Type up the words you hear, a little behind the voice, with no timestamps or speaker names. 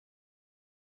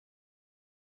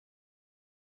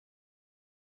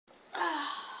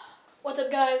What's up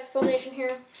guys, Film Nation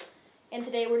here, and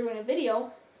today we're doing a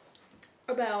video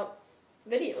about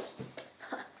videos.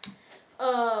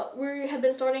 We have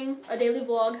been starting a daily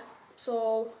vlog,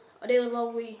 so a daily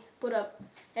vlog we put up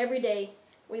every day.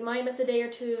 We might miss a day or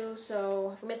two,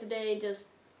 so if we miss a day,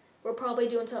 we're probably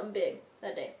doing something big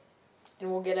that day.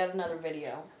 And we'll get out another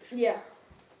video. Yeah.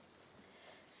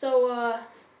 So,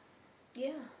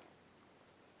 yeah.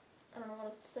 I don't know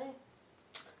what else to say.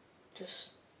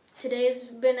 Today's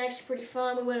been actually pretty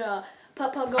fun. We went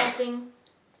putt-putt golfing,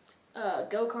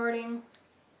 go-karting.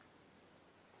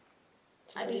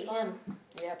 I beat him.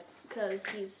 Yep. Because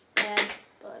he's bad,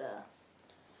 but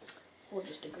we'll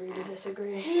just agree to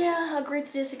disagree. Yeah, agree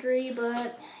to disagree,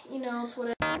 but you know, it's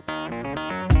whatever.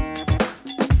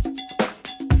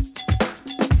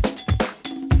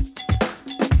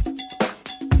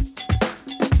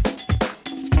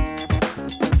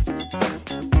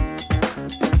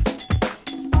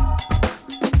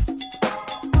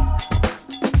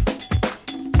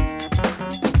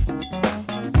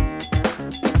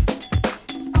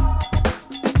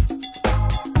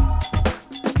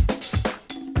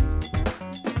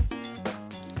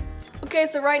 Okay,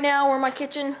 so right now we're in my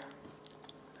kitchen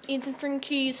eating some string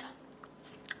cheese.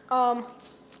 Hey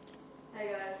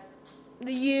guys.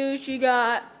 The huge, you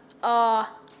got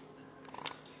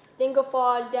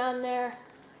Dinglefod down there,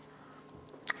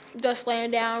 just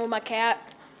laying down with my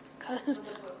cat, cause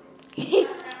he's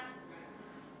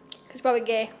probably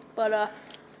gay. But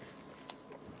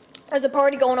there's a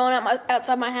party going on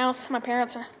outside my house. My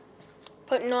parents are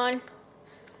putting on.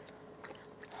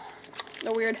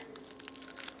 They're weird.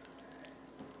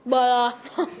 But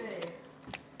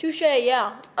touche,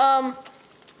 yeah.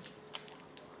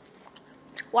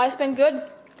 Life's been good.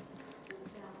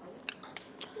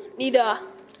 Need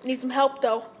some help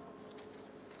though.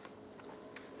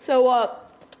 So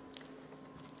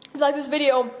if you like this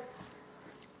video,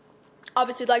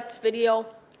 obviously like this video,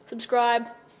 subscribe,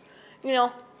 you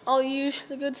know, all the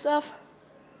good stuff.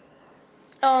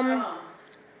 You know,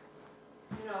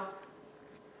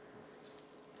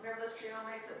 whenever this channel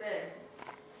makes it big,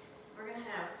 we're gonna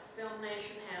have Film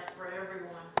Nation hats for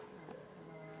everyone.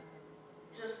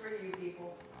 Just for you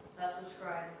people that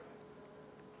subscribe.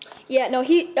 Yeah, no,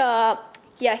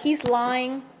 he's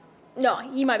lying. No,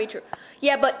 he might be true.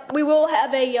 Yeah, but we will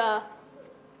have an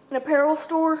apparel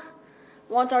store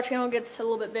once our channel gets a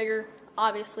little bit bigger,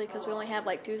 obviously, because we only have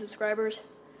like 2 subscribers.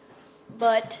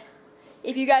 But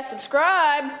if you guys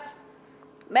subscribe,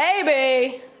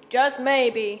 maybe, just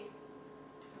maybe,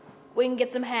 we can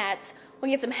get some hats. We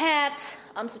can get some hats,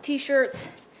 some t-shirts.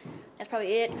 That's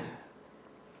probably it. And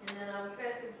then you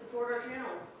guys can support our channel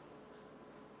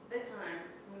big time.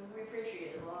 We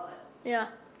appreciate it a lot. Yeah.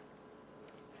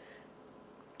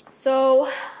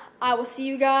 So, I will see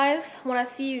you guys when I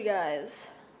see you guys.